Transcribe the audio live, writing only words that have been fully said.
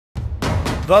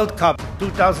World Cup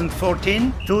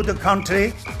 2014 to the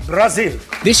country Brazil.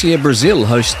 This year Brazil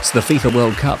hosts the FIFA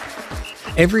World Cup.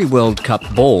 Every World Cup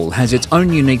ball has its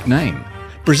own unique name,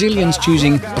 Brazilians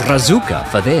choosing Brazuca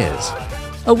for theirs,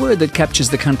 a word that captures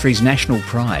the country's national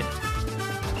pride.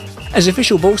 As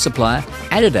official ball supplier,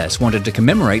 Adidas wanted to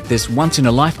commemorate this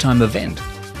once-in-a-lifetime event.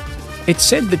 It's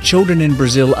said that children in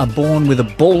Brazil are born with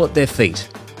a ball at their feet.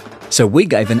 So we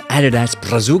gave an Adidas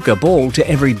Brazuca ball to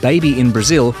every baby in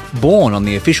Brazil born on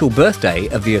the official birthday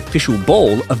of the official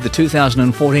ball of the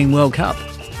 2014 World Cup.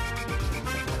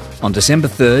 On December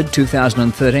 3rd,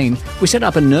 2013, we set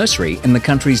up a nursery in the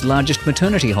country's largest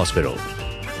maternity hospital,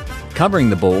 covering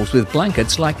the balls with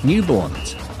blankets like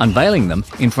newborns, unveiling them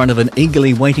in front of an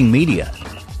eagerly waiting media.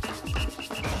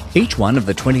 Each one of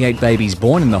the 28 babies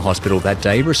born in the hospital that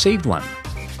day received one,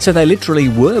 so they literally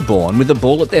were born with a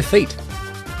ball at their feet,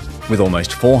 with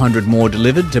almost 400 more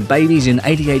delivered to babies in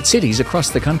 88 cities across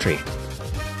the country.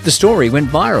 The story went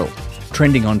viral,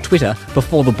 trending on Twitter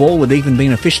before the ball had even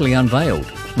been officially unveiled,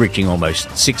 reaching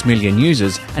almost 6 million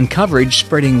users and coverage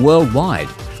spreading worldwide,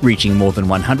 reaching more than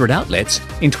 100 outlets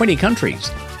in 20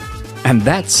 countries. And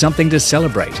that's something to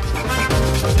celebrate.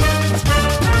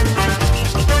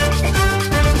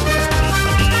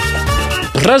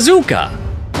 Brazuca!